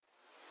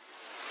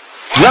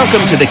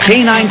Welcome to the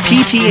Canine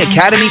PT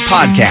Academy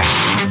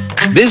podcast.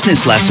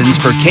 Business lessons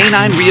for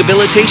canine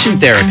rehabilitation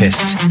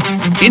therapists.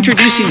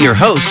 Introducing your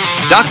host,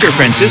 Dr.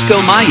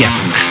 Francisco Maya.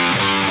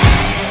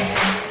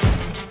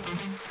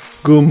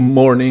 Good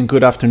morning,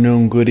 good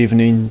afternoon, good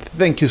evening.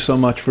 Thank you so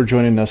much for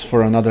joining us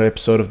for another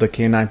episode of the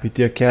Canine PT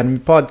Academy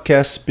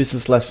podcast,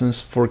 Business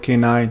Lessons for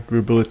Canine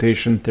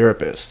Rehabilitation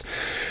Therapists.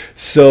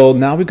 So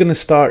now we're going to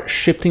start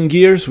shifting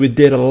gears. We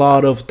did a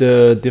lot of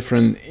the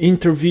different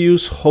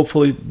interviews.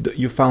 Hopefully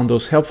you found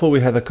those helpful.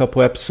 We had a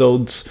couple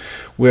episodes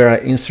where I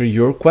answer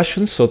your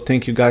questions. So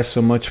thank you guys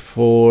so much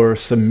for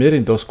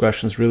submitting those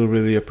questions.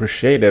 Really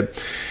appreciate it.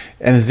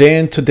 And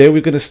then today we're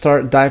going to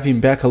start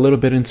diving back a little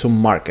bit into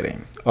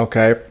marketing.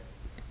 Okay.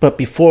 But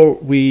before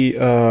we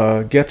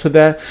get to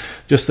that,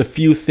 just a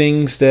few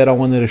things that I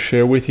wanted to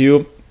share with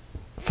you.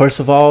 First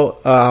of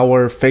all,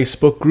 our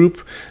Facebook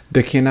group,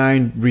 the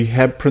Canine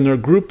Rehabpreneur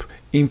Group,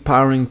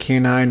 empowering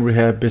canine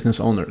rehab business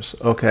owners.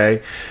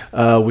 Okay,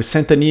 we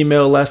sent an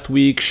email last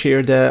week,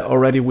 shared that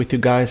already with you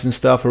guys and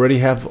stuff. Already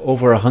have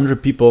over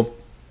 100 people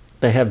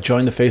that have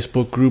joined the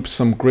Facebook group.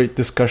 Some great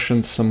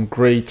discussions, some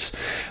great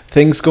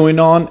things going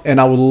on, and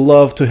I would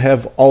love to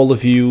have all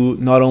of you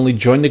not only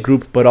join the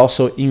group but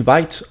also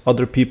invite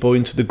other people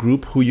into the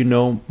group who you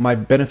know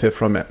might benefit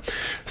from it.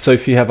 So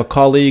if you have a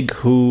colleague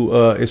who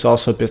is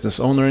also a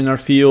business owner in our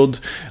field,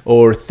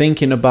 or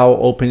thinking about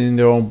opening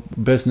their own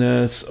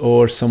business,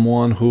 or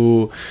someone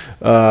who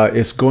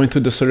is going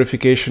through the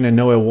certification and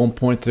know at one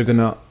point they're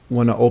gonna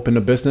want to open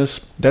a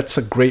business, that's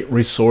a great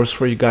resource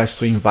for you guys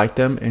to invite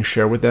them and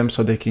share with them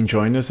so they can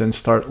join us and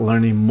start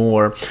learning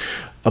more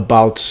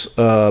about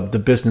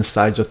the business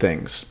sides of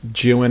things.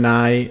 Gio and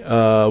I,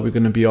 we're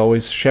going to be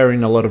always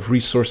sharing a lot of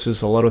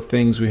resources, a lot of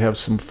things. We have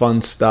some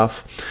fun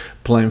stuff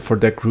planned for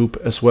that group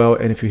as well.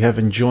 And if you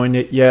haven't joined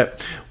it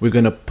yet, we're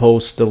going to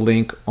post the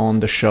link on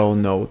the show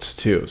notes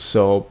too.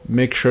 So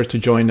make sure to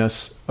join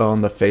us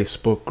on the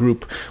Facebook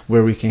group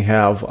where we can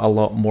have a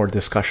lot more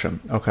discussion.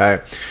 Okay.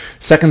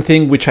 Second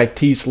thing, which I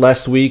teased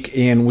last week,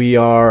 and we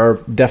are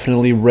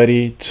definitely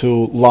ready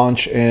to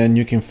launch, and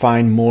you can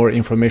find more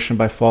information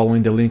by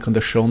following the link on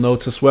the show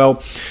notes as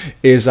well,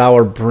 is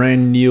our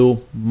brand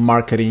new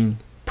marketing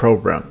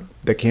program,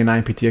 the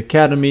Canine PT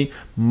Academy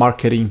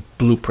Marketing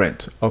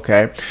Blueprint.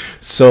 Okay.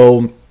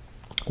 So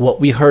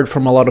what we heard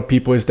from a lot of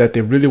people is that they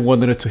really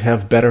wanted to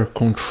have better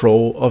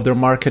control of their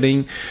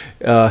marketing,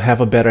 have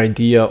a better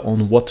idea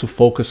on what to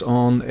focus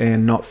on,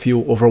 and not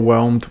feel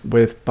overwhelmed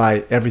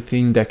by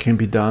everything that can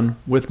be done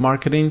with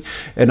marketing,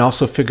 and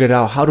also figured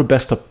out how to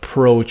best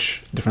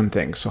approach different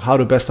things. So how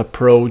to best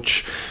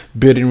approach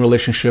building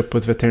relationship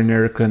with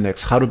veterinary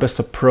clinics, how to best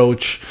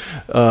approach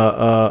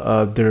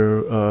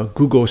their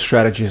Google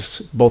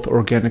strategies, both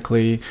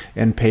organically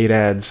and paid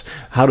ads,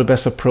 how to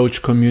best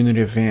approach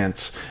community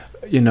events,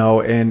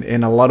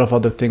 and a lot of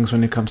other things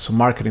when it comes to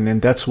marketing.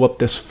 And that's what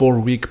this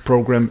 4-week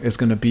program is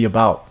going to be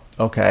about.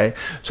 Okay.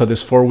 So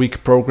this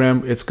 4-week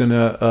program, it's going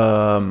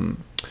to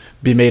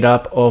be made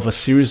up of a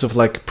series of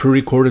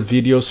pre-recorded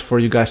videos for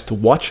you guys to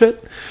watch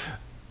it.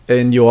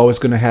 And you're always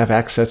going to have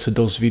access to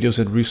those videos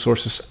and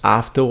resources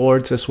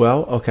afterwards as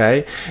well.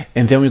 Okay.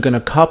 And then we're going to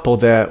couple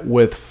that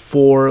with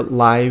 4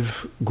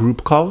 live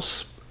group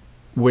calls,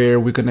 where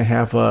we're going to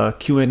have a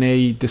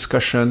Q&A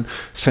discussion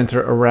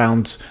centered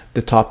around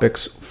the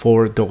topics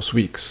for those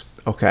weeks.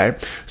 Okay,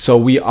 so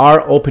we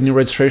are opening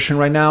registration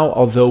right now,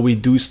 although we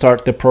do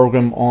start the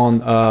program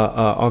on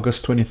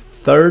August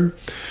 23rd.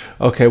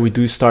 Okay, we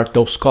do start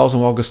those calls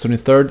on August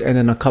 23rd, and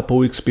then a couple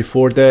weeks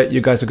before that,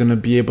 you guys are going to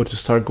be able to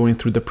start going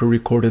through the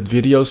pre-recorded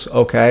videos.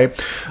 Okay,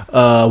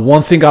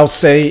 one thing I'll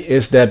say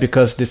is that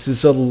because this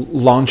is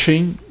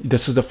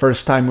this is the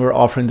first time we're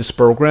offering this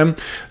program,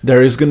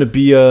 there is going to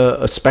be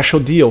a special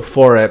deal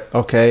for it.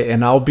 Okay,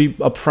 and I'll be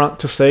upfront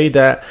to say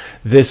that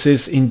this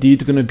is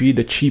indeed going to be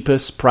the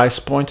cheapest price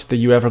point that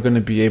you're ever going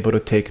to be able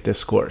to take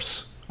this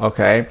course.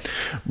 Okay,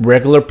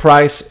 regular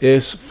price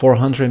is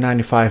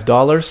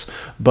 $495,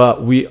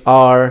 but we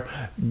are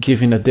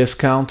giving a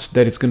discount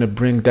that is going to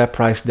bring that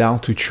price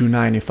down to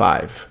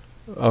 $295.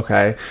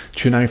 Okay,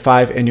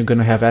 $295, and you're going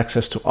to have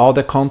access to all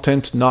the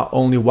content, not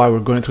only while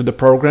we're going through the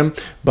program,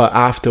 but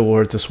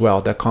afterwards as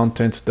well. The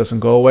content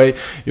doesn't go away.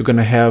 You're going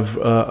to have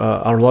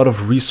a lot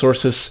of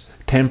resources,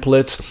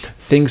 templates,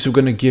 things we're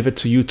going to give it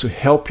to you to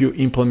help you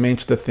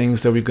implement the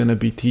things that we're going to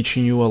be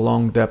teaching you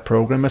along that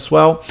program as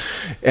well.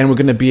 And we're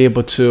going to be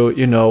able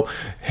to,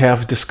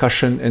 have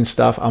discussion and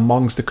stuff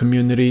amongst the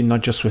community,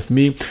 not just with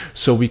me,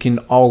 so we can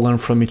all learn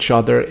from each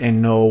other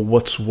and know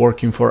what's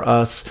working for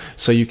us,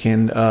 so you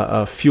can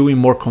feel in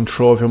more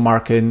control of your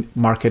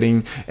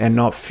marketing and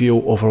not feel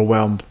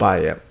overwhelmed by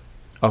it.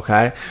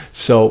 Okay,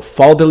 so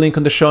follow the link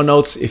on the show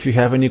notes. If you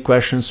have any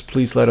questions,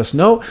 please let us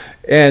know.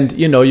 And,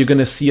 you're going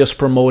to see us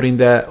promoting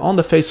that on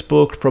the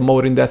Facebook,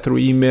 promoting that through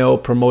email,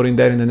 promoting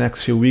that in the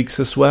next few weeks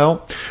as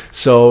well.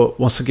 So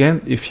once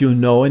again, if you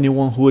know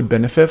anyone who would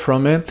benefit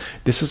from it,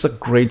 this is a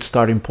great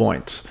starting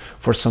point.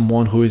 for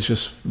someone who is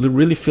just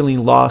really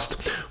feeling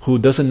lost, who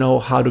doesn't know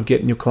how to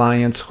get new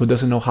clients, who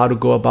doesn't know how to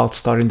go about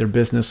starting their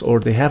business, or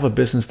they have a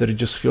business that it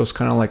just feels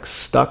kind of like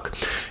stuck.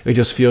 It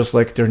just feels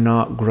like they're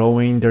not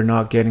growing, they're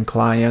not getting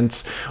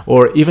clients,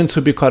 or even,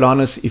 to be quite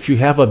honest, if you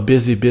have a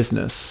busy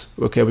business,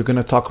 okay, we're going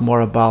to talk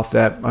more about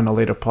that on a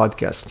later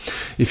podcast.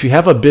 If you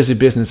have a busy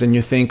business and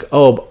you think,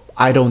 oh,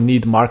 I don't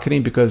need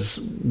marketing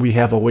because we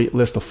have a wait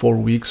list of 4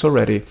 weeks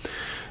already,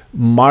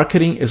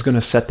 marketing is going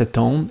to set the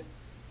tone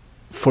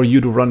for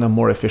you to run a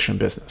more efficient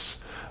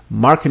business.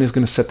 Marketing is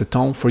going to set the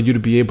tone for you to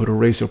be able to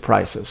raise your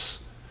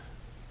prices,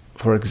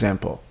 for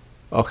example.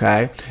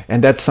 Okay,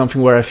 and that's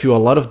something where I feel a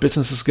lot of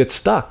businesses get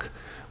stuck,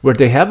 where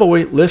they have a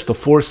wait list of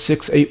 4,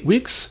 6, 8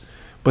 weeks,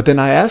 but then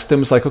I ask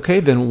them, it's like, okay,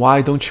 then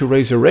why don't you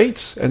raise your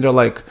rates? And they're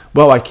like,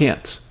 well, I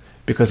can't,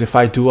 because if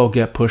I do, I'll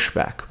get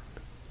pushback.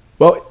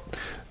 Well,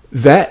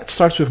 that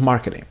starts with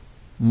marketing.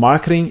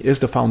 Marketing is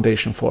the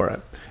foundation for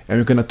it. And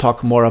we're going to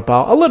talk more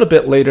about a little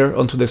bit later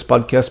on today's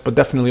podcast, but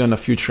definitely on a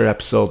future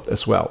episode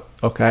as well.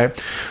 Okay.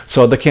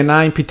 So the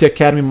K9 PT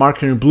Academy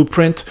Marketing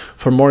Blueprint.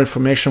 For more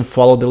information,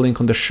 follow the link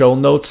on the show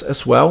notes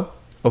as well.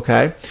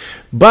 Okay.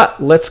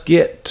 But let's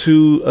get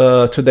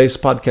to today's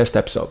podcast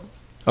episode.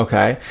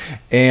 Okay.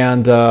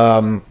 And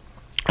a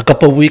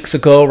couple of weeks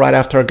ago, right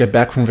after I got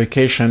back from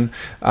vacation,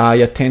 I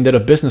attended a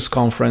business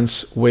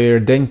conference where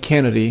Dan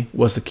Kennedy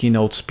was the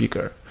keynote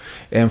speaker.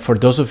 And for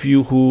those of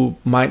you who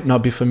might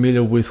not be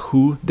familiar with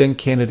who Dan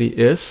Kennedy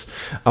is,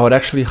 I would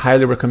actually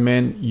highly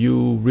recommend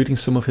you reading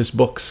some of his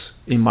books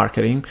in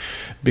marketing,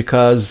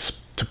 because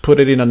to put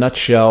it in a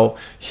nutshell,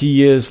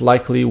 he is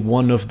likely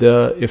one of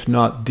the, if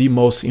not the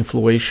most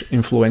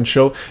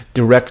influential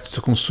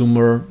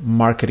direct-to-consumer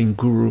marketing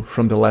guru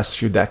from the last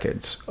few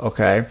decades,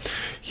 okay?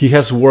 He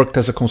has worked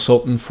as a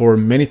consultant for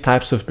many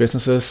types of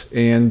businesses,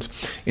 and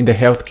in the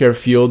healthcare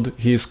field,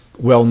 he's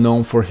well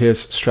known for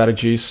his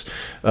strategies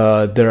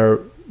that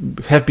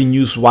have been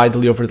used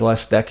widely over the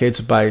last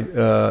decades by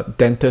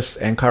dentists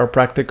and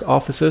chiropractic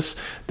offices.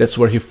 That's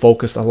where he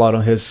focused a lot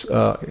on his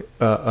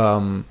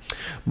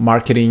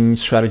marketing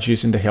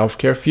strategies in the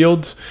healthcare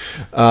field.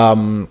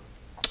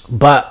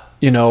 But,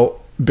 you know,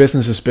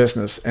 business is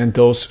business, and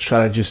those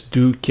strategies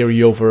do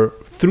carry over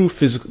through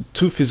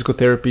physical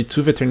therapy,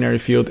 to veterinary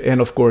field,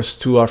 and of course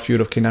to our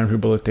field of canine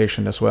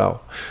rehabilitation as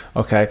well.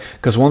 Okay,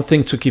 because one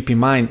thing to keep in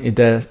mind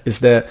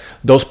is that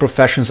those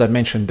professions I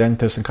mentioned,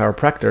 dentists and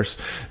chiropractors,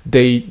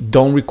 they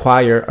don't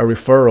require a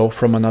referral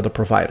from another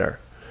provider,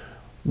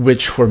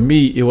 which for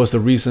me, it was the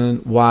reason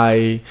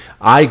why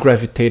I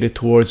gravitated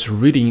towards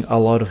reading a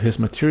lot of his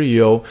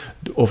material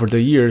over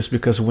the years,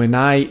 because when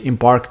I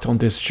embarked on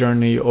this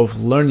journey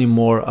of learning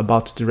more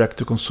about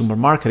direct-to-consumer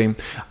marketing,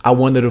 I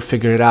wanted to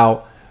figure it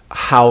out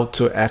how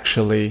to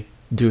actually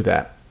do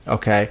that.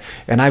 Okay,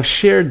 and I've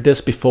shared this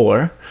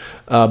before,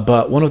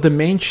 but one of the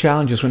main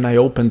challenges when I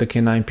opened the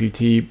K9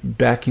 PT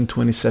back in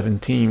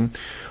 2017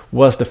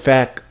 was the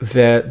fact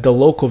that the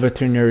local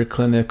veterinary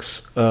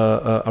clinics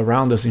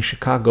around us in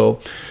Chicago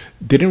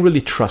didn't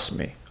really trust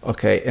me.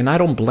 Okay, and I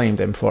don't blame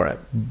them for it,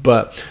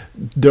 but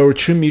there were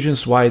two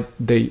reasons why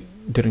they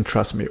didn't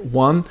trust me.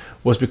 One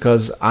was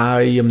because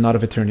I am not a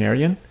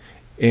veterinarian,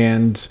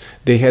 and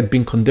they had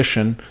been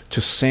conditioned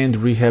to send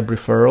rehab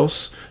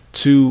referrals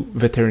to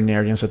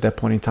veterinarians at that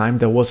point in time.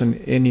 There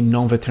wasn't any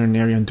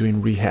non-veterinarian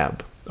doing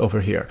rehab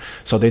over here.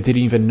 So they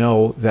didn't even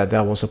know that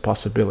that was a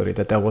possibility,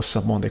 that that was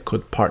someone they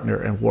could partner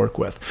and work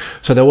with.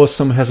 So there was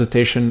some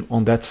hesitation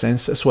on that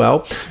sense as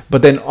well.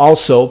 But then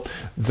also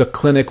the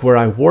clinic where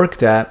I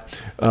worked at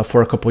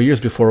for a couple of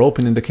years before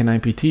opening the K9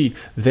 PT,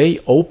 they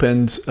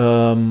opened,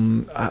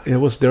 it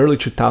was the early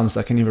 2000s,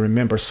 I can't even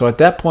remember. So at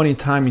that point in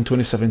time in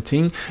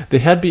 2017, they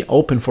had been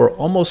open for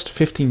almost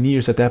 15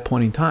 years at that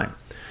point in time,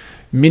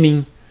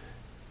 meaning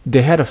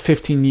they had a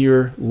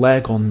 15-year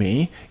lag on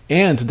me,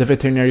 and the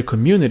veterinary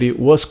community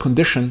was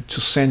conditioned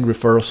to send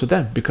referrals to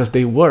them because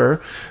they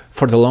were,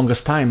 for the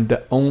longest time,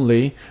 the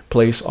only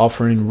place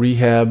offering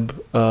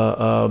rehab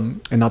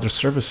and other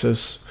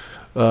services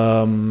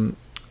to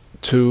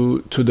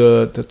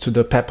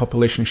the pet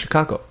population in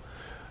Chicago.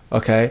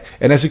 Okay,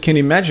 and as you can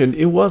imagine,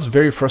 it was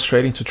very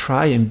frustrating to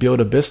try and build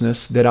a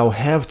business that I'll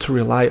have to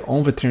rely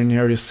on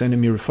veterinarians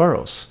sending me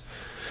referrals.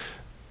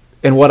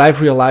 And what I've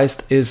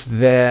realized is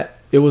that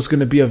it was going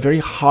to be a very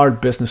hard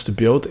business to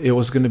build. It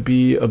was going to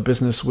be a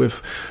business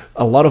with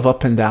a lot of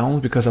up and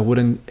down because I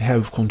wouldn't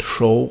have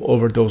control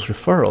over those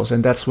referrals.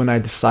 And that's when I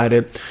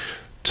decided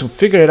to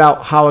figure it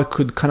out how I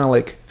could kind of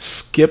like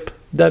skip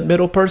that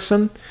middle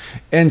person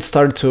and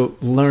start to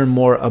learn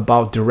more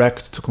about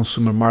direct to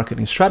consumer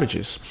marketing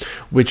strategies,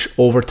 which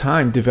over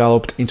time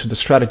developed into the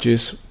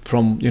strategies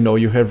from,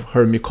 you have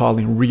heard me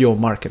calling real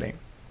marketing.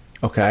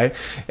 Okay,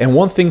 and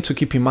one thing to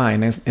keep in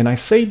mind, and I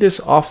say this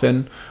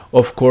often,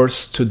 of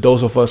course, to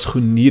those of us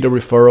who need a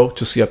referral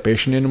to see a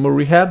patient in animal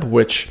rehab,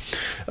 which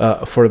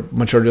for the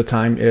majority of the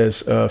time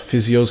is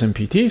physios and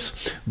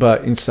PTs,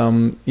 but in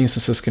some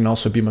instances can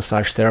also be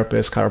massage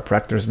therapists,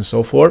 chiropractors, and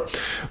so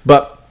forth.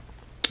 But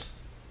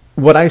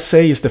what I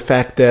say is the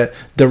fact that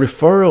the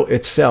referral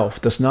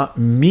itself does not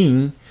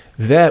mean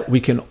that we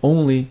can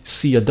only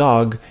see a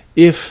dog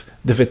if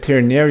the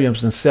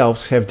veterinarians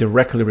themselves have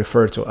directly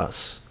referred to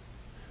us.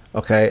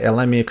 Okay, and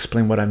let me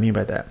explain what I mean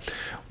by that.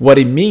 What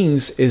it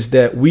means is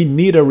that we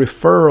need a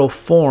referral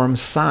form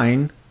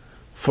signed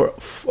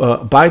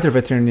by the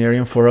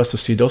veterinarian for us to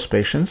see those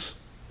patients.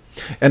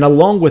 And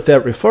along with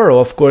that referral,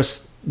 of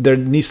course, there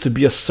needs to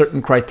be a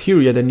certain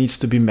criteria that needs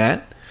to be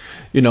met,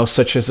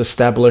 such as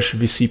established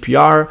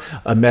VCPR,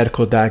 a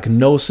medical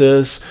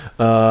diagnosis,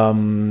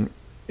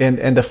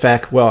 and the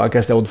fact, well, I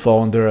guess that would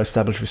fall under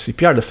established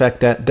VCPR, the fact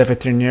that the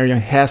veterinarian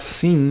has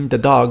seen the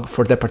dog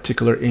for that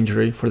particular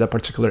injury, for that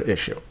particular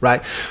issue,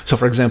 right? So,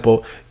 for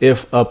example,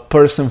 if a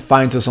person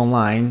finds us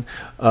online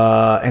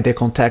and they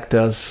contact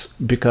us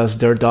because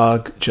their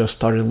dog just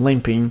started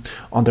limping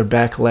on their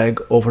back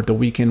leg over the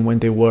weekend when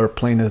they were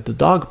playing at the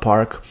dog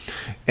park,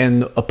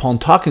 and upon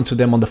talking to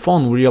them on the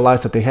phone, we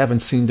realize that they haven't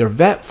seen their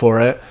vet for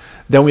it,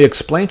 then we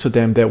explain to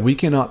them that we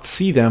cannot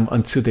see them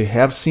until they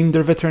have seen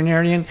their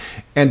veterinarian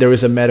and there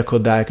is a medical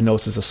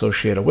diagnosis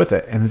associated with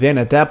it. And then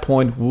at that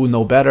point, we'll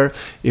know better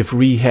if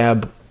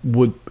rehab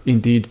would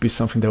indeed be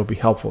something that would be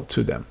helpful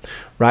to them,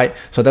 right?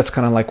 So that's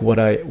kind of like what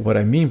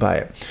I mean by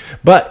it.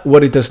 But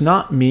what it does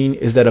not mean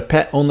is that a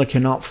pet owner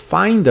cannot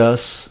find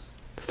us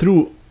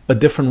through a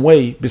different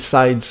way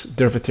besides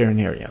their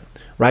veterinarian.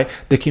 Right?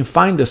 They can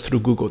find us through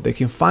Google. They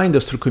can find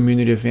us through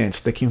community events.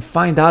 They can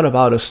find out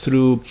about us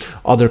through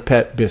other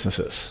pet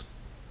businesses.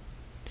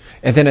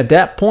 And then at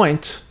that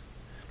point,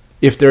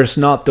 if there's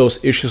not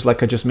those issues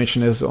like I just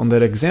mentioned as on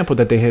that example,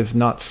 that they have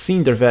not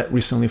seen their vet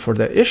recently for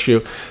that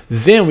issue,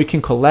 then we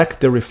can collect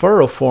the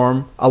referral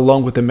form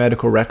along with the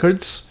medical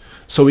records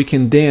so we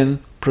can then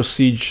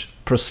proceed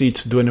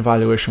to do an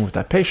evaluation with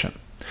that patient.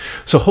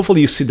 So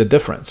hopefully you see the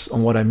difference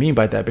on what I mean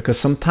by that, because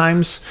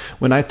sometimes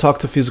when I talk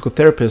to physical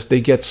therapists, they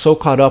get so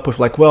caught up with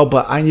like, well,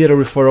 but I need a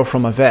referral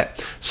from a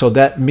vet. So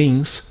that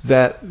means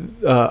that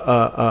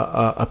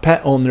a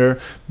pet owner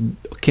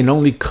can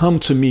only come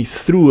to me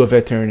through a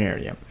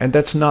veterinarian. And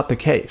that's not the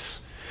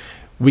case.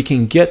 We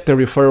can get the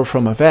referral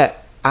from a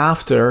vet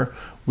after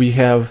we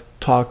have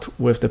talked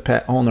with the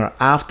pet owner,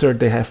 after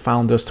they have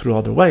found us through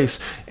other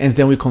ways, and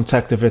then we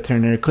contact the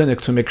veterinary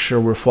clinic to make sure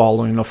we're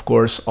following, of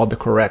course, all the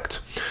correct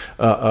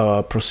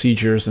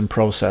procedures and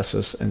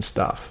processes and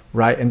stuff,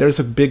 right? And there's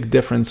a big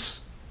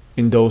difference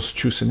in those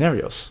two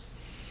scenarios.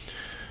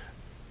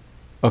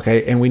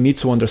 Okay, and we need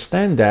to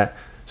understand that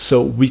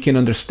so we can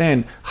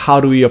understand how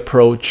do we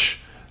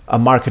approach a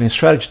marketing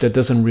strategy that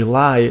doesn't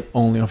rely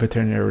only on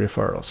veterinary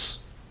referrals.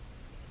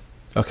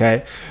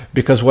 Okay,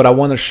 because what I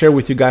want to share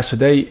with you guys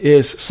today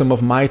is some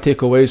of my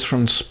takeaways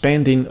from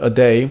spending a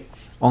day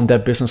on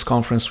that business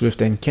conference with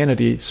Dan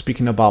Kennedy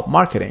speaking about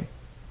marketing.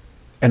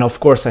 And of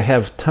course, I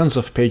have tons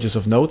of pages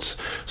of notes,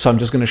 so I'm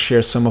just going to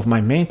share some of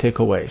my main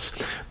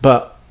takeaways.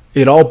 But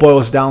it all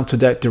boils down to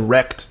that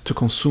direct to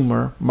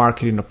consumer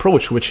marketing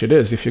approach, which it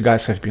is. If you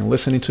guys have been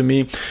listening to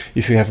me,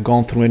 if you have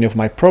gone through any of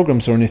my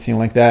programs or anything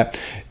like that,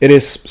 it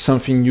is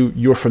something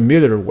you're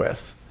familiar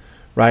with,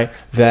 right?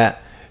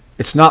 That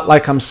it's not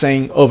like I'm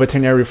saying, oh,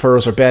 veterinary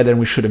referrals are bad and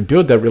we shouldn't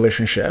build that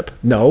relationship.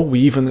 No, we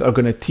even are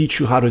going to teach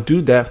you how to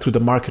do that through the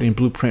Marketing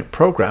Blueprint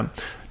program,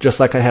 just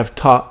like I have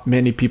taught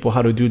many people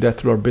how to do that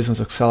through our Business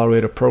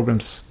Accelerator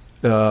programs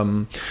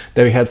that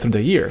we had through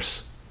the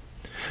years.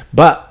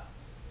 But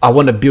I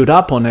want to build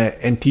up on it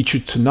and teach you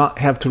to not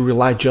have to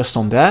rely just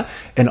on that,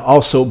 and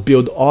also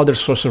build other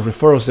sources of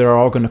referrals that are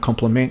all going to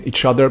complement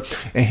each other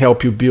and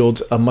help you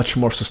build a much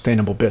more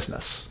sustainable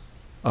business.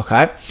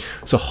 Okay?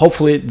 So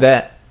hopefully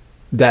that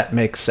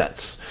makes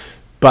sense.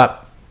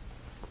 But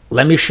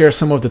let me share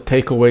some of the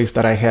takeaways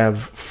that I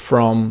have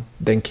from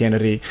Dan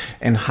Kennedy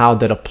and how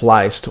that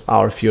applies to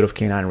our field of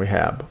canine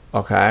rehab.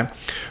 Okay.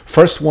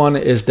 First one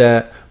is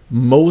that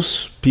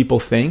most people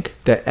think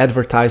that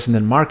advertising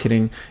and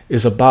marketing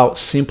is about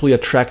simply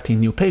attracting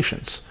new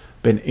patients.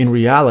 But in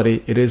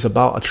reality, it is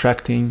about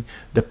attracting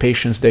the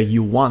patients that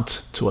you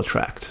want to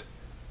attract.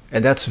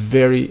 And that's a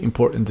very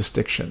important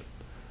distinction.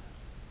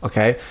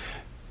 Okay.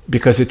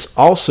 Because it's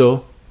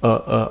also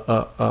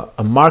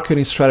a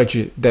marketing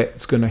strategy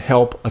that's going to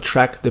help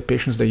attract the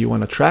patients that you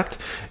want to attract.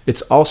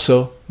 It's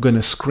also going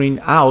to screen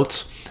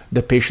out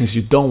the patients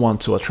you don't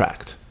want to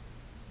attract.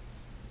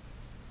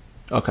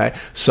 Okay,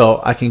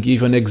 so I can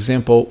give you an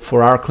example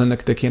for our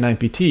clinic, the Canine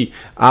PT.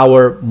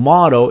 Our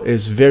model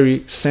is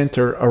very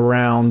centered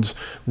around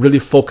really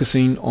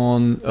focusing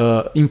on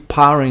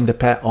empowering the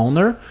pet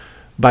owner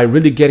by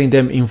really getting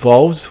them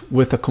involved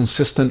with a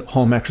consistent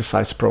home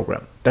exercise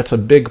program. That's a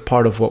big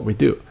part of what we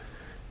do.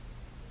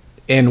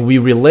 And we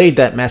relay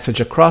that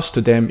message across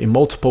to them in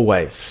multiple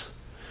ways.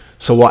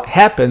 So what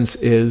happens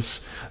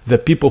is the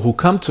people who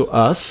come to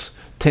us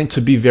tend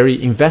to be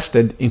very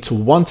invested into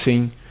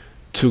wanting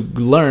to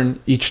learn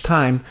each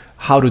time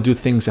how to do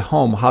things at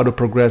home, how to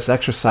progress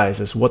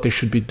exercises, what they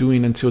should be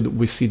doing until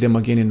we see them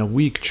again in a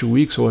week, 2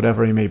 weeks, or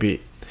whatever it may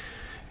be.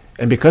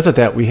 And because of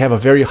that, we have a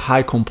very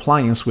high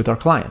compliance with our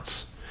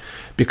clients.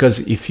 Because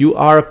if you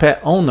are a pet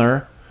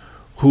owner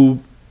who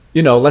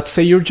let's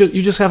say you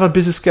just have a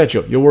busy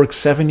schedule. You work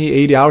 70,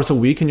 80 hours a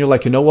week, and you're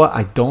like, you know what?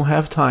 I don't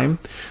have time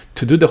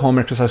to do the home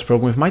exercise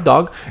program with my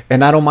dog,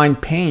 and I don't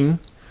mind paying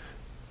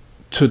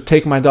to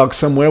take my dog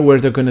somewhere where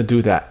they're going to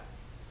do that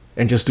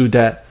and just do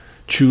that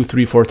 2,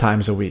 3, 4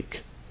 times a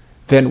week.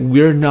 Then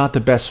we're not the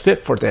best fit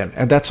for them,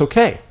 and that's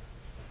okay.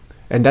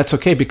 And that's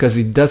okay because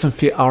it doesn't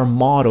fit our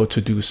model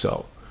to do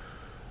so.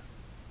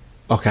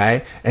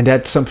 Okay? And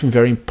that's something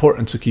very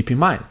important to keep in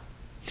mind.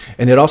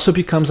 And it also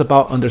becomes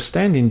about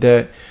understanding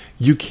that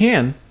you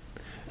can,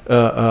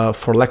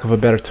 for lack of a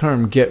better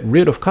term, get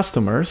rid of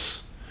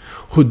customers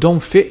who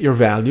don't fit your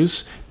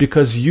values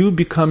because you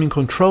become in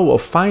control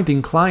of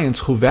finding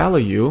clients who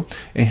value you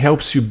and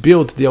helps you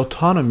build the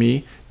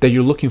autonomy that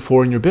you're looking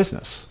for in your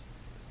business,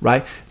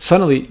 right?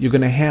 Suddenly, you're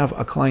going to have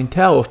a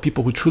clientele of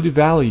people who truly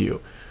value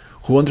you,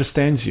 who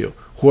understands you,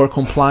 who are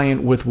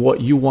compliant with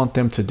what you want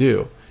them to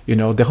do.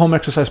 The home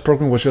exercise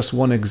program was just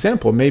one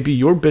example. Maybe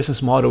your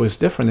business model is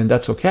different, and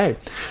that's okay.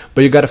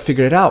 But you got to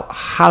figure it out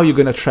how you're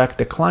going to attract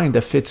the client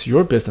that fits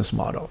your business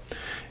model.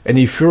 And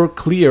if you're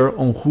clear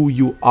on who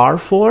you are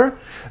for,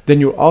 then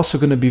you're also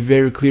going to be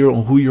very clear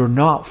on who you're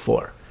not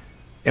for.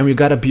 And we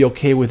got to be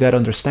okay with that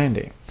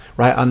understanding,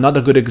 right?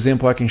 Another good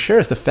example I can share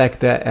is the fact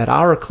that at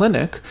our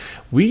clinic,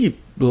 we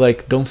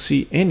don't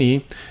see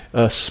any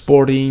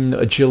sporting,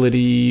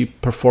 agility,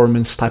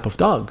 performance type of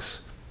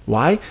dogs.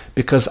 Why?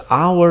 Because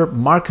our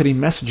marketing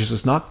messages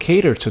is not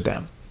catered to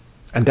them.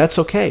 And that's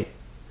okay.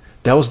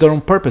 That was done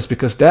on purpose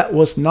because that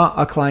was not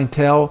a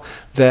clientele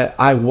that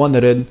I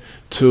wanted it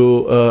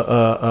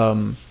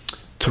to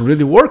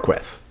really work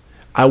with.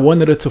 I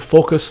wanted it to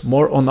focus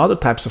more on other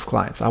types of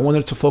clients. I wanted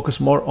it to focus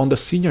more on the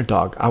senior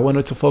dog. I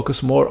wanted to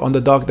focus more on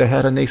the dog that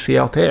had an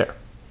ACL tear.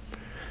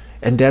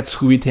 And that's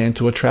who we tend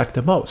to attract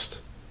the most.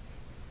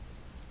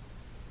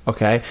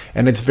 Okay?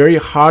 And it's very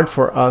hard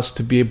for us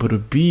to be able to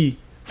be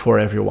for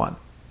everyone.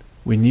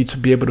 We need to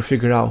be able to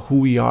figure out who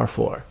we are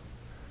for.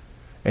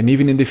 And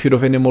even in the field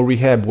of animal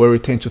rehab, where we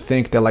tend to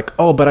think that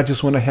but I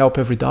just want to help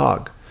every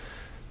dog.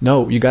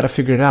 No, you got to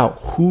figure it out.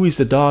 Who is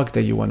the dog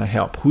that you want to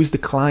help? Who is the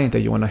client that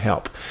you want to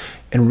help?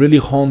 And really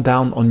hone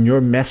down on your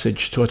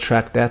message to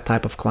attract that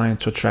type of client,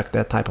 to attract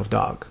that type of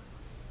dog.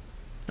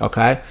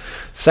 Okay?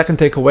 Second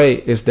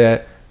takeaway is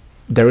that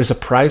there is a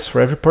price for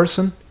every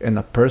person and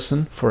a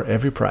person for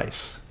every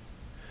price.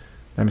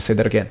 Let me say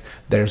that again.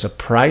 There's a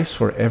price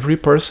for every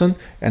person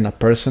and a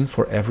person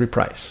for every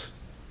price.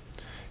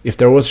 If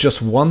there was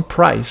just one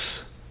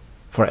price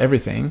for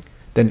everything,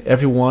 then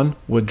everyone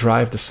would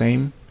drive the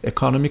same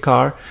economy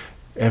car,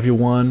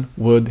 everyone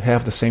would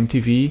have the same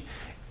TV,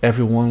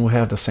 everyone would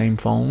have the same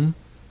phone,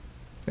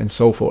 and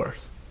so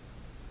forth,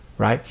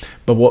 right?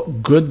 But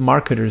what good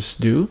marketers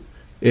do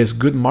is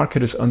good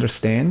marketers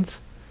understand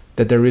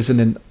that there is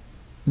an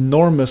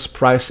enormous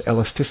price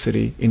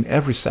elasticity in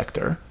every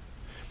sector,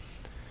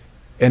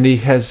 and it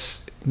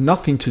has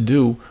nothing to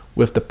do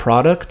with the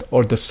product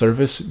or the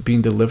service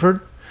being delivered,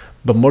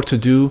 but more to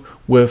do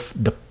with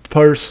the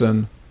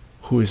person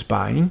who is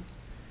buying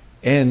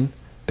and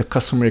the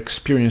customer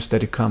experience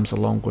that it comes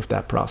along with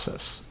that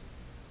process.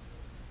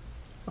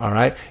 All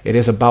right? It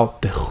is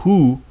about the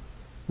who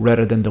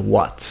rather than the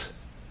what.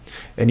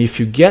 And if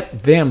you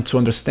get them to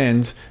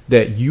understand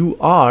that you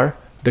are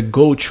the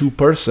go-to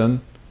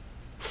person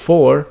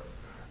for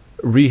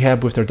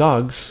rehab with their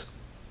dogs,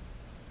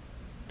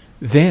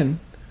 then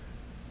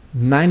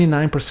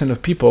 99%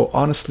 of people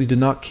honestly do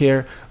not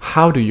care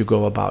how do you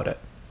go about it.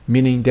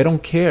 Meaning they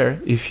don't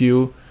care if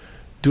you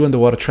do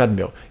underwater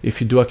treadmill, if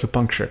you do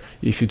acupuncture,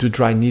 if you do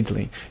dry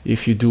needling,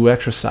 if you do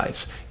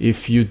exercise,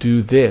 if you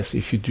do this,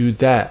 if you do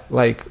that,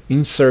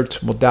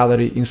 insert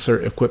modality,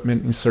 insert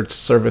equipment, insert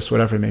service,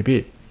 whatever it may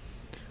be.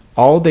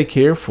 All they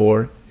care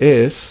for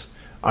is,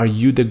 are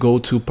you the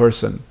go-to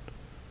person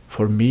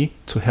for me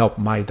to help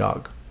my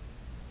dog?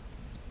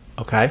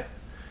 Okay?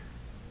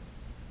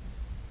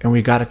 And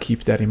we got to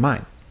keep that in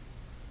mind.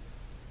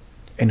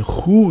 And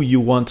who you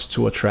want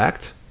to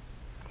attract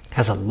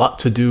has a lot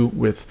to do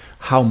with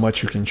how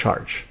much you can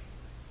charge.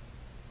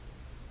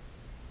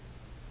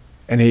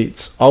 And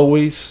it's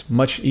always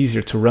much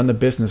easier to run a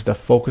business that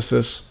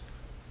focuses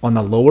on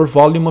a lower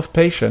volume of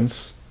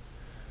patients,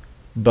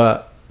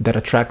 but that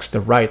attracts the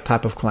right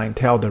type of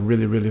clientele that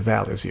really, really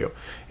values you.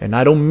 And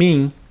I don't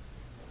mean,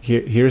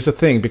 here's the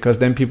thing, because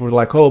then people are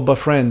like, oh, but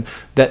friend,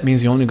 that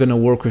means you're only going to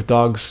work with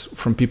dogs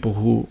from people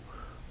who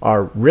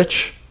are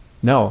rich.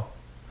 No,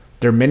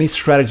 there are many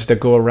strategies that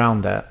go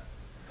around that.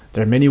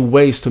 There are many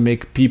ways to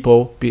make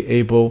people be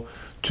able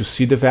to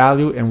see the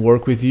value and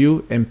work with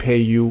you and pay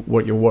you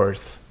what you're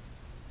worth.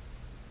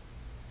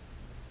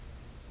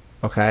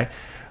 Okay?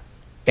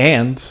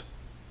 And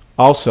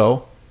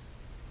also,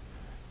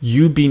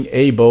 you being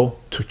able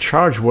to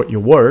charge what you're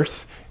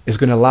worth is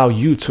going to allow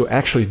you to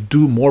actually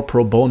do more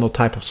pro bono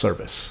type of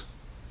service.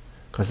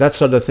 Because that's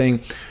the other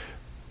thing.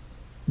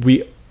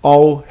 We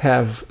all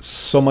have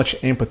so much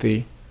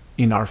empathy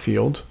in our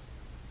field,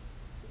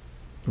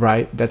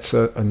 right? That's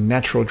a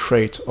natural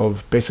trait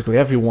of basically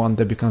everyone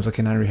that becomes a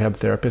canine rehab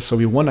therapist. So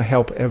we want to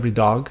help every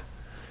dog.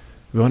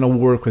 We want to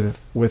work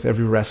with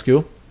every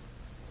rescue.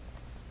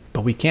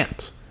 but we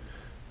can't.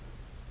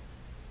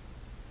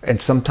 And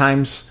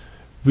sometimes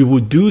we will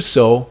do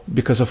so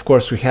because, of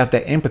course, we have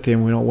that empathy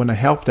and we don't want to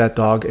help that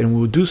dog, and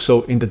we will do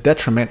so in the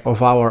detriment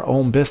of our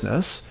own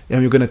business,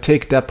 and we're going to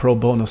take that pro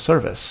bono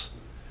service.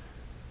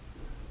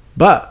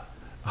 But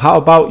how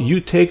about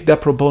you take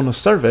that pro bono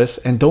service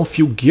and don't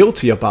feel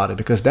guilty about it?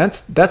 Because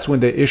that's when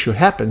the issue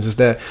happens, is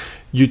that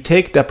you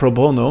take that pro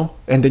bono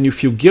and then you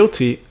feel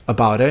guilty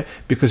about it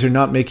because you're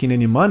not making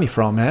any money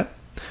from it.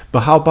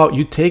 But how about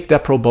you take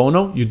that pro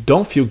bono, you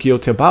don't feel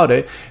guilty about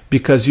it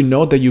because you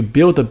know that you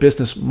build a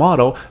business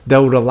model that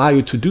would allow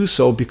you to do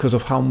so because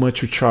of how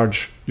much you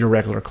charge your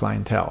regular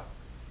clientele,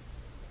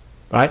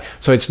 right?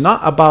 So it's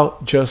not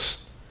about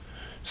just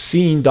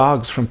seeing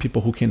dogs from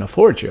people who can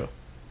afford you.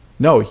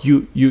 No,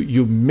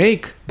 you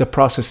make the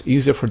process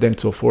easier for them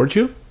to afford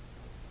you,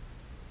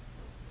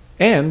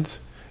 and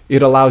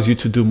it allows you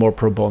to do more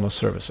pro bono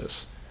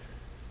services.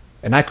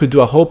 And I could do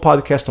a whole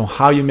podcast on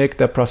how you make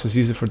that process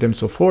easy for them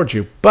to afford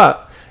you.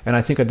 But, and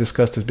I think I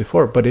discussed this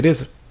before, but it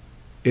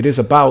is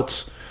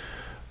about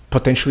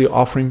potentially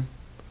offering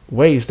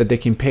ways that they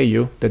can pay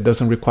you that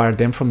doesn't require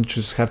them from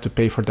just have to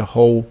pay for the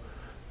whole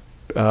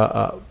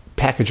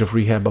package of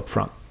rehab up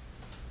front.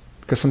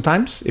 Because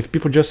sometimes if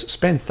people just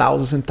spend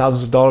thousands and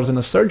thousands of dollars in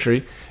a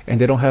surgery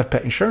and they don't have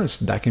pet insurance,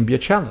 that can be a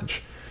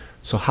challenge.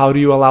 So how do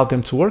you allow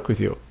them to work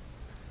with you?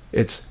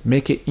 It's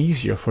make it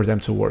easier for them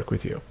to work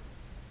with you.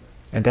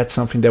 And that's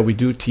something that we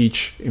do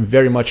teach in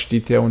very much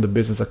detail in the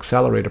Business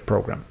Accelerator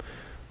program,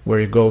 where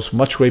it goes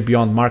much way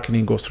beyond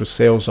marketing, goes through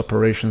sales,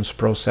 operations,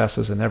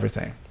 processes, and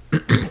everything.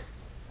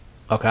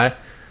 Okay?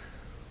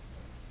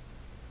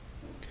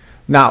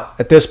 Now,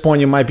 at this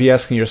point, you might be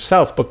asking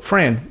yourself, but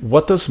Fran,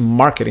 what does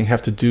marketing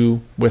have to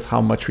do with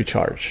how much we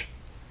charge?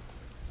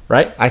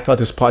 Right? I thought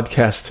this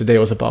podcast today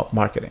was about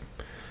marketing.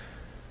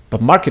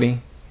 But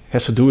marketing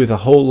has to do with a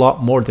whole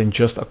lot more than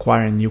just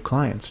acquiring new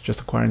clients,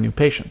 just acquiring new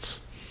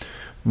patients.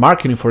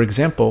 Marketing, for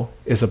example,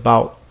 is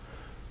about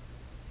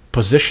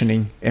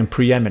positioning and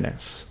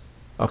preeminence.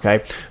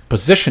 Okay?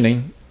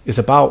 Positioning is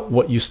about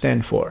what you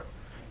stand for.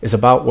 It's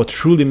about what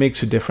truly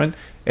makes you different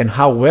and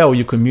how well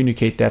you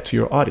communicate that to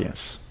your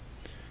audience.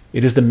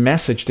 It is the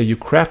message that you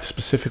craft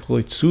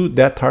specifically to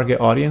that target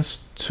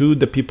audience, to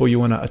the people you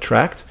want to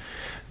attract,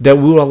 that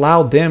will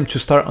allow them to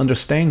start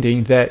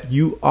understanding that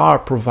you are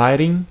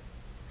providing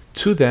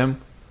to them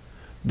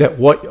that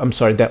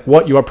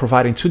what you are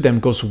providing to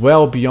them goes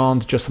well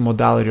beyond just a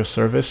modality of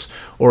service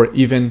or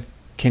even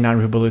canine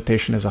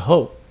rehabilitation as a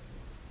whole.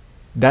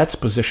 That's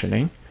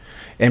positioning.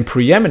 And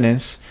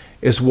preeminence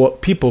is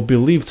what people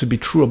believe to be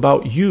true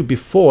about you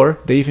before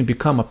they even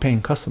become a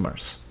paying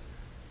customers.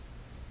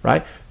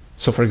 Right?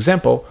 So for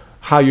example,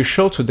 how you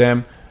show to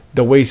them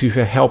the ways you've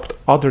helped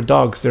other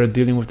dogs that are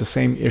dealing with the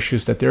same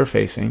issues that they're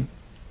facing,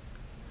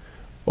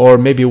 or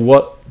maybe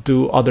what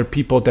do other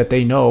people that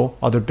they know,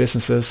 other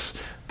businesses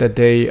that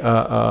they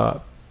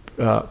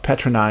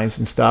patronize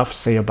and stuff,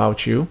 say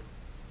about you,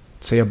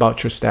 say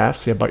about your staff,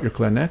 say about your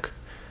clinic,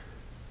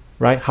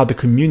 right? How the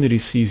community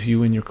sees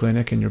you in your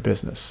clinic and your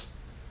business.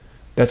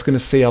 That's going to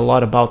say a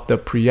lot about the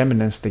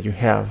preeminence that you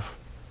have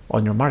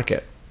on your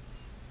market.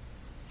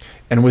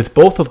 And with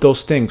both of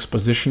those things,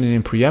 positioning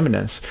and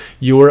preeminence,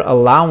 you are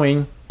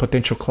allowing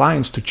potential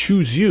clients to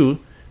choose you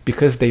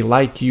because they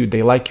like you,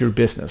 they like your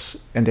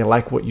business, and they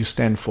like what you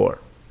stand for.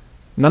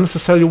 Not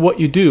necessarily what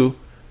you do,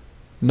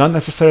 not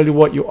necessarily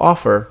what you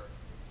offer,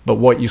 but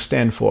what you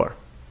stand for.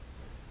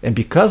 And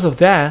because of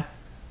that,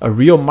 a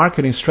real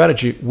marketing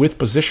strategy with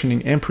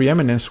positioning and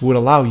preeminence would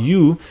allow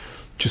you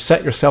to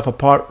set yourself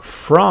apart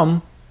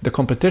from the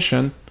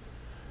competition,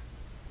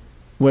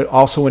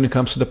 also when it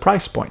comes to the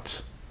price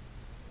points.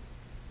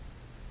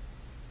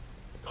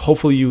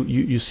 Hopefully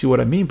you see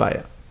what I mean by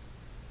it.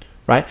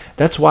 Right?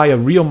 That's why a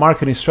real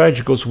marketing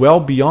strategy goes well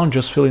beyond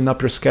just filling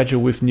up your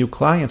schedule with new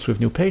clients, with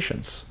new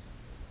patients.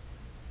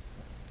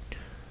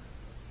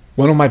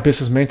 One of my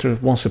business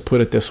mentors wants to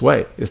put it this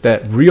way, is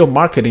that real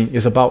marketing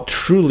is about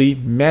truly,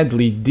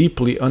 madly,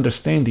 deeply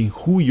understanding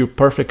who your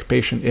perfect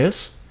patient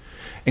is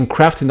and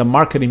crafting a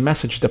marketing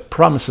message that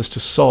promises to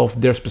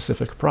solve their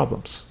specific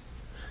problems.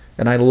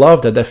 And I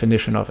love the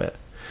definition of it.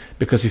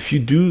 Because if you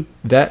do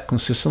that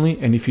consistently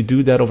and if you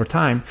do that over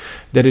time,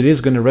 that it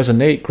is going to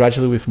resonate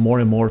gradually with more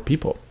and more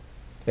people.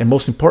 And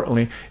most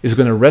importantly, it's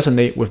going to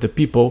resonate with the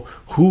people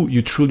who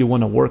you truly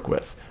want to work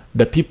with.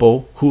 The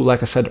people who,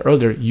 like I said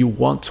earlier, you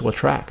want to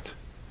attract.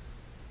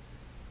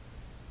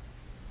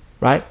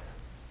 Right?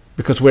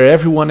 Because where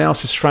everyone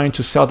else is trying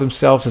to sell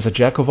themselves as a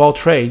jack of all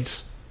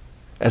trades,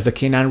 as the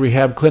canine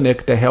rehab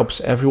clinic that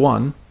helps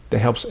everyone, that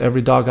helps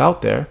every dog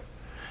out there,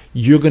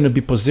 you're going to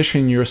be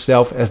positioning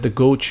yourself as the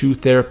go-to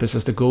therapist,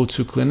 as the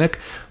go-to clinic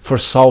for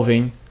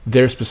solving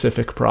their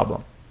specific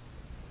problem.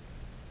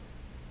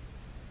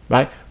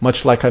 Right?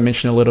 Much like I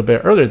mentioned a little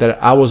bit earlier,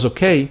 that I was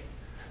okay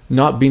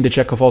not being the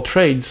jack of all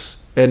trades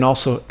and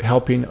also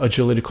helping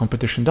agility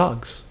competition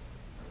dogs.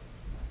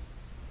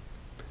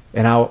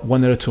 And I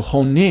wanted to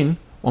hone in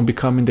on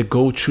becoming the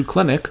go-to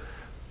clinic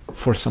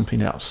for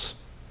something else.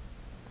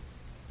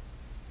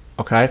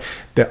 Okay.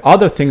 The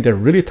other thing that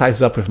really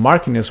ties up with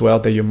marketing as well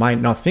that you might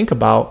not think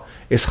about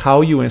is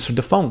how you answer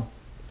the phone,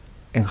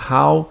 and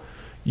how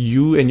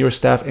you and your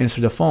staff answer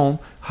the phone,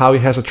 how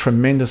it has a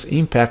tremendous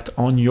impact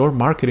on your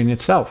marketing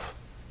itself.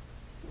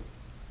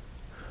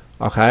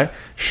 Okay.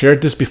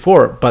 Shared this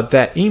before, but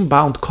that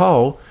inbound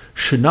call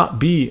should not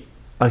be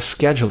a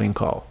scheduling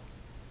call.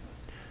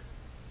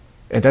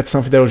 And that's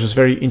something that was just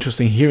very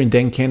interesting hearing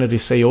Dan Kennedy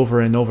say over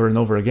and over and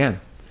over again.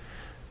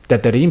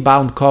 That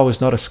inbound call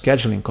is not a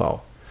scheduling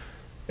call.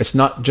 It's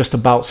not just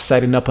about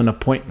setting up an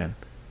appointment.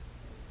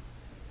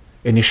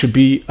 And it should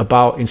be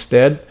about,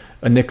 instead,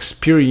 an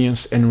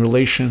experience and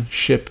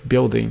relationship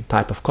building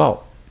type of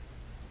call.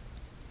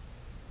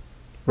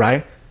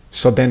 Right?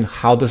 So then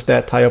how does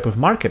that tie up with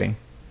marketing?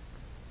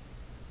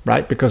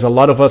 Right? Because a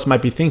lot of us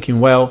might be thinking,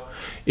 well,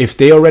 if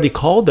they already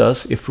called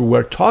us, if we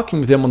were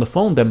talking with them on the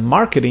phone, then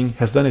marketing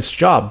has done its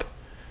job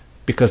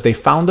because they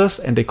found us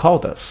and they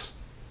called us.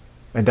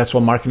 And that's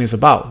what marketing is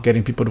about,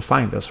 getting people to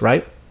find us,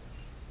 right?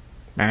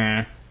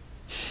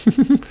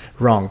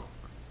 Wrong.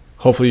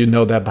 Hopefully you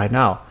know that by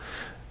now.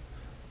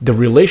 The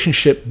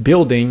relationship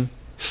building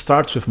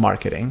starts with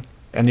marketing,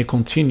 and it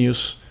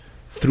continues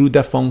through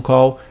that phone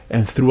call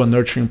and through a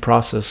nurturing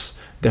process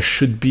that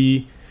should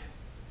be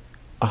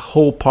a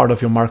whole part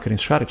of your marketing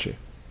strategy.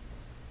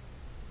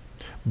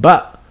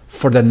 But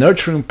for the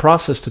nurturing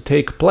process to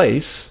take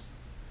place,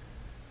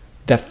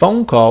 that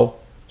phone call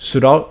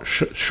should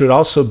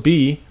also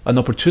be an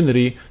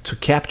opportunity to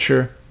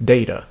capture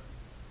data.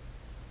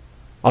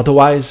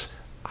 Otherwise,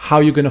 how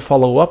are you going to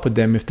follow up with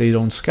them if they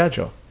don't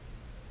schedule?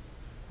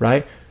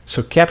 Right?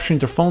 So capturing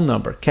their phone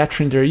number,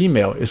 capturing their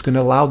email is going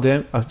to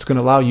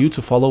allow you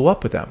to follow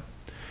up with them.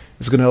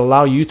 It's going to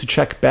allow you to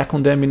check back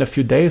on them in a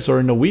few days or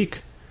in a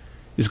week.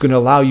 It's going to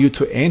allow you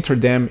to enter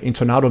them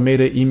into an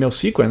automated email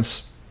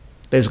sequence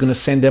that is going to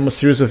send them a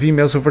series of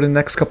emails over the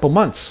next couple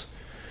months,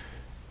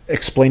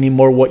 explaining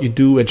more what you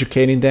do,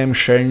 educating them,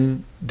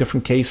 sharing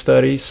different case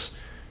studies,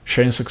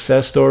 sharing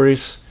success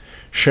stories,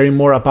 sharing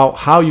more about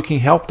how you can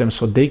help them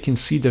so they can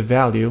see the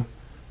value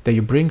that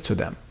you bring to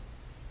them.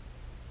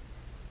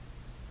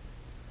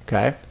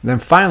 Okay. And then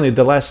finally,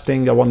 the last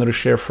thing I wanted to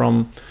share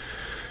from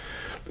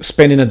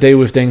spending a day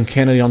with Dan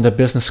Kennedy on the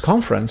business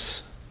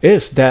conference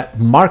is that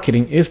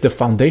marketing is the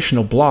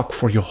foundational block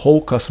for your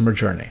whole customer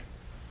journey.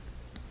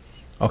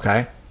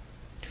 Okay.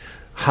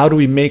 How do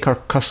we make our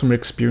customer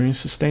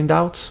experiences stand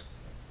out?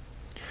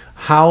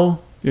 How,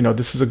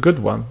 this is a good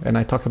one, and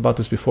I talked about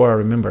this before, I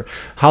remember.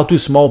 How do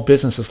small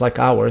businesses like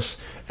ours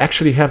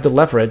actually have the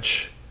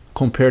leverage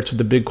compared to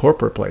the big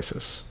corporate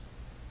places?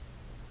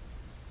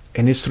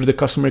 And it's through the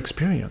customer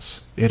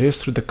experience. It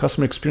is through the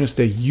customer experience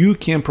that you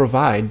can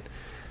provide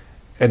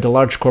and the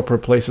large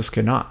corporate places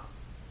cannot.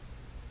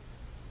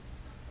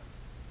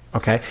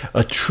 Okay?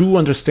 A true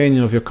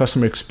understanding of your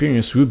customer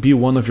experience will be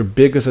one of your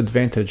biggest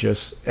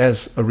advantages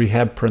as a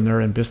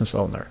rehabpreneur and business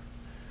owner.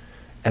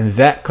 And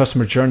that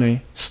customer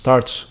journey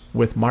starts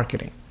with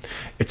marketing.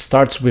 It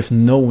starts with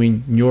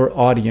knowing your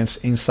audience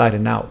inside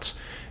and out.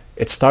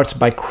 It starts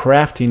by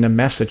crafting a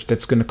message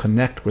that's going to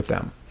connect with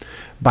them,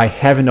 by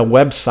having a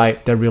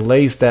website that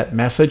relays that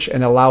message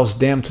and allows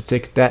them to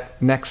take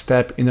that next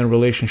step in a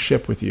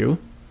relationship with you,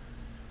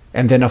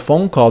 and then a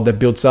phone call that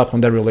builds up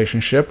on that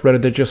relationship rather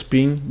than just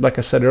being, like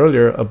I said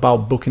earlier,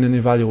 about booking an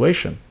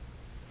evaluation.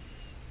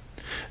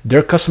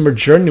 Their customer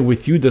journey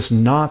with you does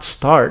not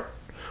start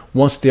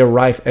once they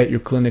arrive at your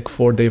clinic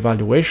for the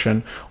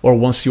evaluation or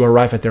once you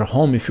arrive at their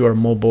home if you are a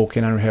mobile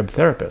canine rehab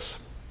therapist.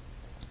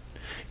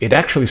 It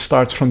actually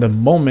starts from the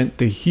moment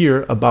they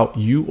hear about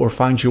you or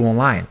find you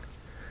online.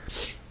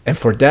 And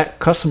for that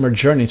customer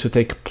journey to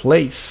take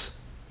place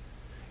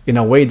in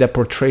a way that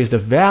portrays the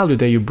value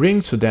that you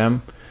bring to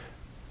them,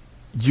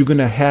 you're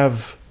gonna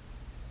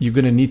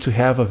need to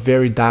have a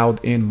very dialed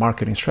in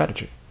marketing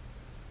strategy,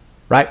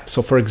 right?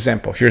 So for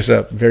example, here's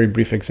a very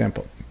brief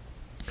example.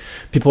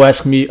 People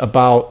ask me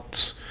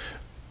about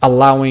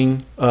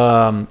allowing,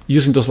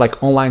 using those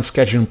like online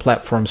scheduling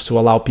platforms to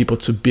allow people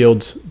to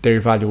build their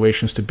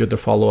evaluations, to build their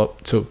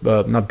follow-up, to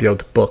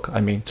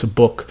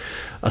book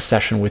a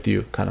session with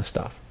you kind of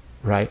stuff,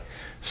 right?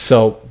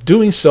 So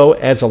doing so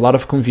adds a lot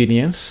of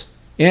convenience,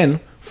 and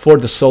for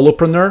the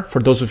solopreneur,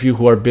 for those of you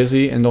who are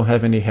busy and don't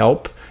have any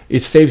help,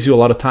 it saves you a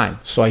lot of time.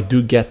 So I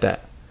do get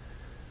that.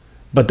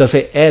 But does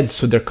it add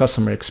to their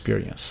customer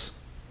experience?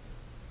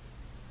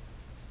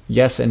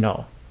 Yes and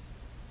no.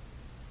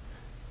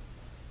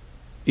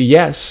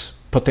 Yes,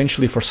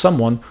 potentially for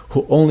someone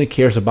who only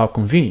cares about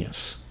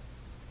convenience.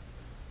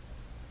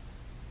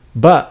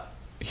 But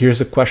here's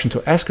a question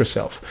to ask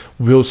yourself.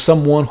 Will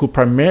someone who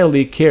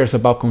primarily cares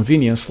about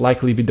convenience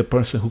likely be the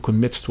person who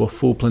commits to a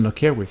full plan of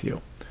care with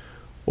you?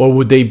 Or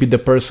would they be the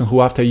person who,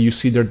 after you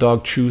see their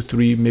dog 2,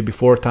 3, maybe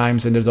 4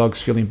 times and their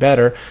dog's feeling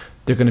better,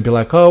 they're going to be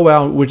like, oh,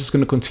 well, we're just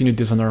going to continue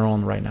this on our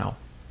own right now.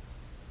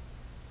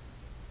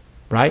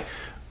 Right?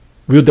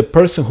 Will the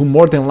person who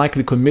more than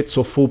likely commits to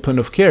a full plan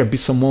of care be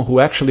someone who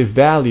actually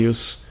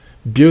values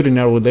building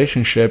a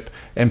relationship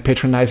and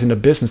patronizing a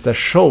business that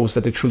shows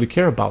that they truly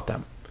care about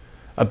them?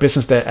 A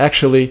business that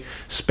actually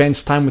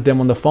spends time with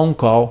them on the phone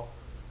call,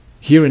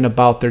 hearing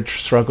about their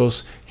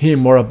struggles,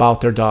 hearing more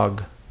about their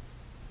dog.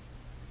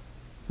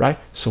 Right?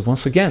 So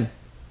once again,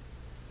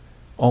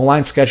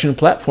 online scheduling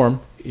platform,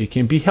 it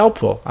can be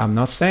helpful. I'm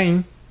not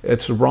saying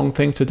it's the wrong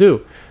thing to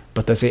do,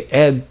 but does it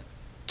add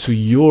to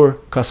your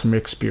customer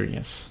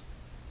experience?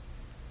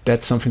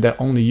 That's something that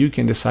only you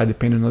can decide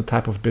depending on the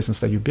type of business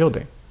that you're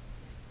building.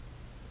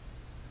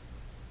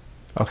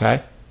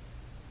 Okay?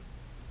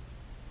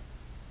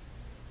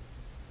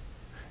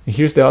 And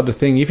here's the other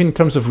thing, even in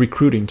terms of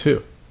recruiting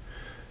too.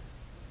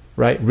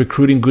 Right?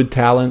 Recruiting good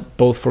talent,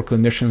 both for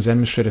clinicians and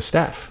administrative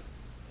staff.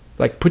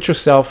 Like, put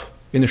yourself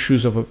in the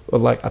shoes of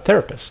a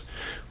therapist.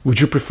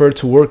 Would you prefer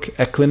to work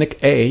at Clinic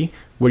A,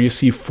 where you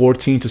see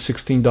 14 to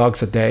 16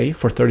 dogs a day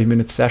for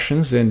 30-minute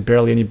sessions and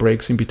barely any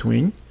breaks in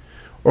between?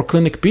 Or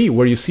Clinic B,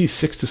 where you see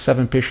 6 to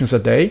 7 patients a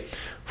day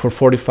for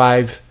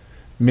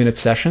 45-minute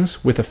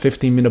sessions with a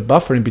 15-minute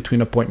buffer in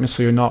between appointments,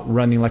 so you're not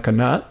running like a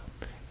nut,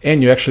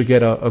 and you actually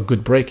get a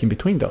good break in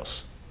between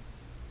those?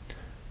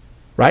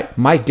 Right?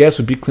 My guess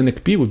would be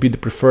Clinic B would be the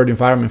preferred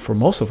environment for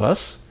most of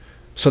us.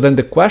 So then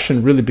the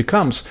question really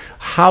becomes,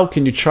 how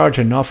can you charge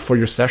enough for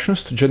your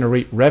sessions to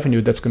generate revenue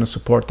that's going to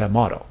support that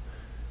model?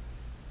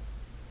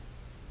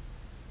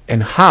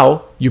 And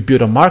how you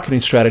build a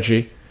marketing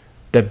strategy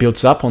that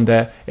builds up on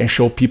that and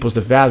show people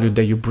the value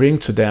that you bring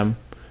to them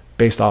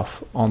based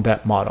off on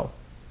that model.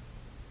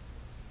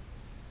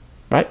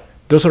 Right?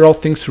 Those are all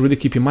things to really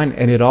keep in mind,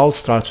 and it all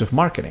starts with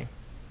marketing.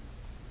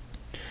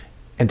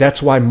 And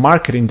that's why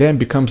marketing then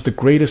becomes the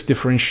greatest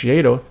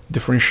differentiator,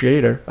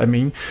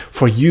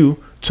 for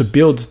you to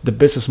build the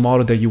business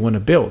model that you want to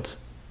build.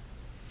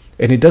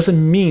 And it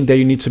doesn't mean that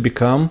you need to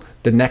become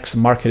the next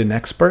marketing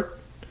expert,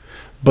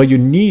 but you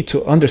need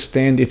to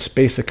understand its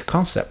basic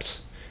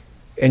concepts.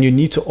 And you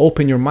need to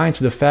open your mind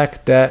to the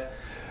fact that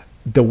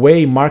the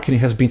way marketing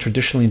has been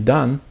traditionally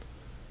done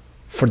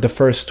for the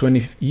first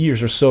 20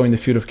 years or so in the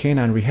field of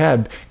canine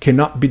rehab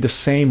cannot be the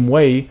same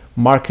way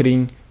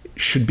marketing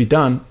should be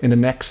done in the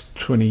next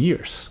 20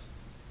 years.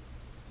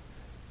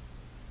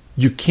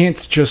 You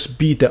can't just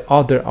be the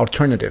other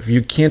alternative.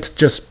 You can't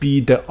just be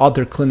the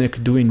other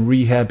clinic doing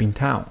rehab in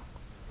town.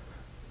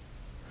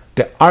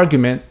 The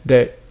argument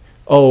that,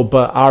 oh,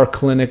 but our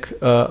clinic,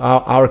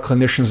 our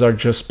clinicians are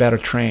just better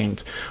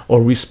trained,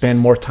 or we spend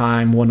more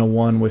time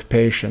one-on-one with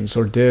patients,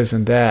 or this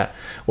and that,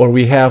 or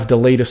we have the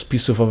latest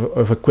piece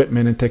of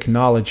equipment and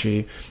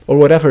technology, or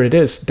whatever it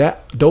is,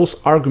 that those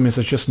arguments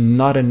are just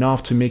not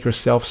enough to make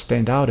yourself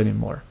stand out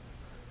anymore.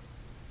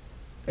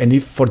 And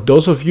if for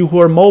those of you who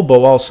are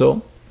mobile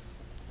also,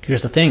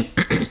 here's the thing,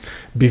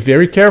 be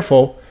very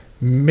careful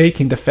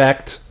making the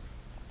fact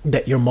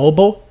that you're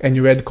mobile and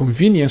you add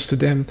convenience to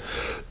them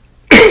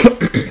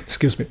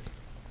excuse me,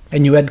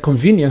 and you add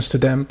convenience to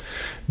them,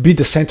 be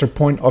the center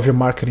point of your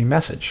marketing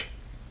message.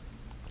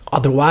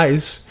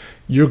 Otherwise,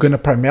 you're going to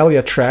primarily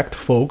attract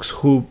folks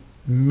whose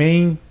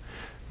main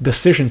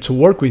decision to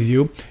work with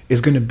you is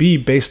going to be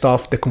based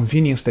off the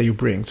convenience that you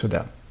bring to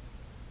them,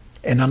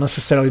 and not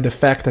necessarily the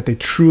fact that they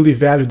truly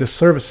value the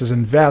services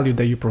and value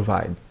that you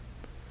provide.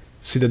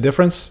 See the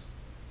difference?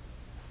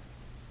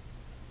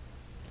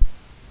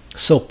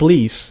 So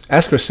please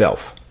ask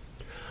yourself,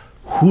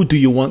 who do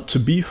you want to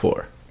be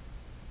for?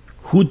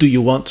 Who do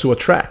you want to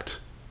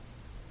attract?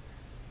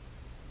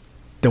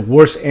 The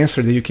worst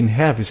answer that you can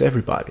have is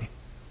everybody.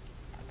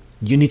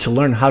 You need to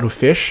learn how to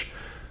fish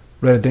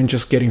rather than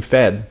just getting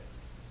fed.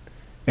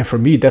 And for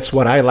me, that's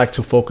what I like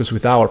to focus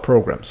with our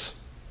programs.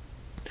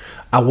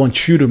 I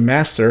want you to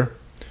master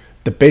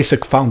the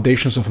basic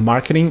foundations of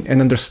marketing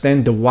and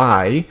understand the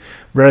why,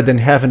 rather than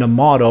having a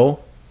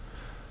model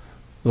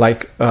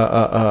like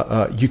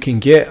you can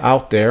get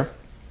out there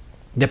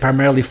that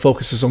primarily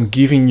focuses on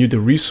giving you the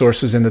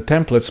resources and the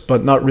templates,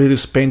 but not really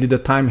spending the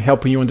time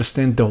helping you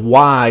understand the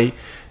why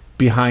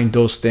behind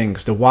those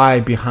things, the why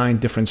behind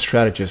different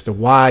strategies, the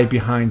why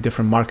behind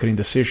different marketing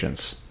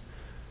decisions,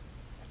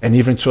 and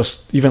even to an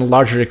even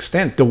larger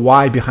extent, the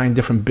why behind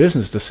different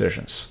business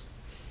decisions.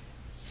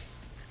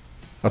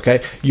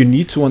 Okay, you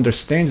need to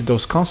understand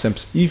those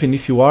concepts, even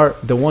if you are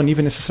the one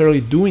even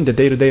necessarily doing the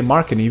day-to-day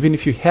marketing. Even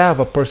if you have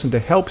a person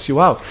that helps you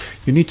out,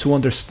 you need to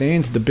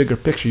understand the bigger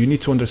picture. You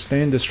need to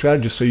understand the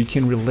strategy so you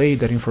can relay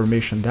that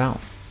information down.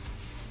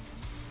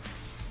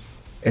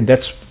 And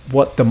that's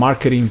what the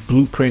marketing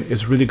blueprint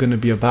is really going to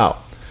be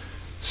about.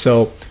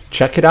 So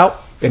check it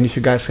out. And if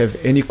you guys have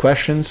any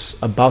questions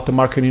about the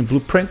marketing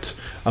blueprint,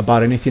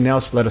 about anything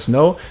else, let us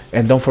know.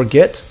 And don't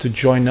forget to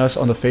join us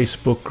on the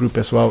Facebook group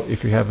as well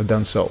if you haven't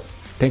done so.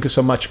 Thank you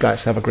so much,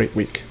 guys. Have a great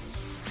week.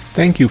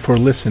 Thank you for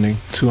listening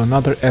to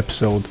another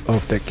episode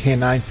of the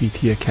Canine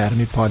PT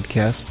Academy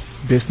podcast,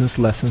 Business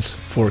Lessons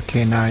for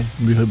Canine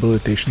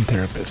Rehabilitation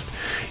Therapists.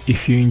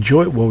 If you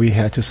enjoyed what we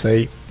had to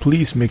say,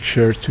 please make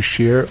sure to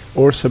share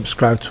or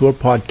subscribe to our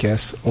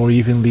podcast, or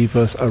even leave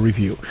us a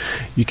review.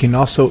 You can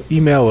also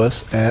email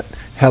us at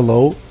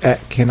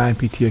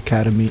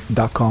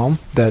hello@canineptacademy.com.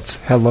 That's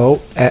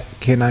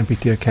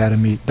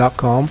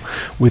hello@canineptacademy.com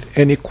with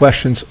any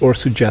questions or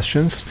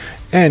suggestions.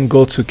 and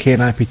go to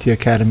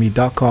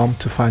k9ptacademy.com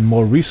to find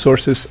more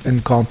resources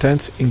and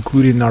content,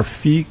 including our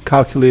fee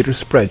calculator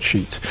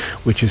spreadsheet,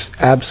 which is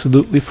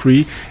absolutely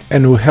free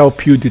and will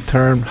help you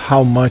determine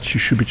how much you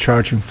should be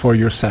charging for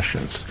your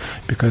sessions.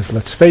 Because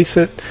let's face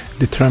it,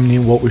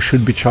 determining what we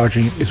should be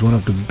charging is one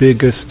of the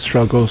biggest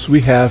struggles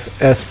we have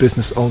as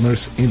business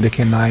owners in the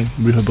canine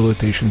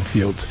rehabilitation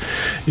field.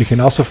 You can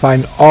also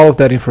find all of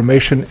that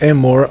information and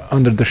more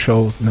under the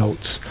show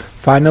notes.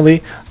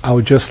 Finally, I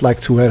would just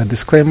like to add a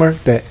disclaimer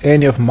that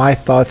any of my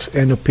thoughts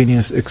and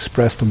opinions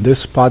expressed on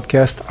this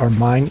podcast are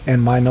mine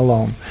and mine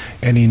alone,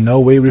 and in no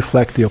way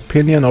reflect the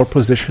opinion or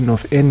position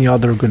of any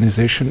other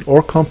organization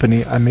or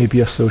company I may be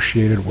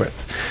associated with.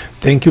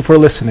 Thank you for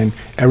listening,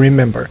 and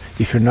remember,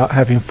 if you're not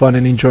having fun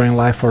and enjoying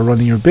life or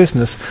running your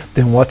business,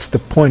 then what's the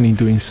point in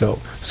doing so?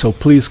 So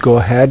please go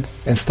ahead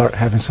and start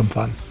having some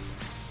fun.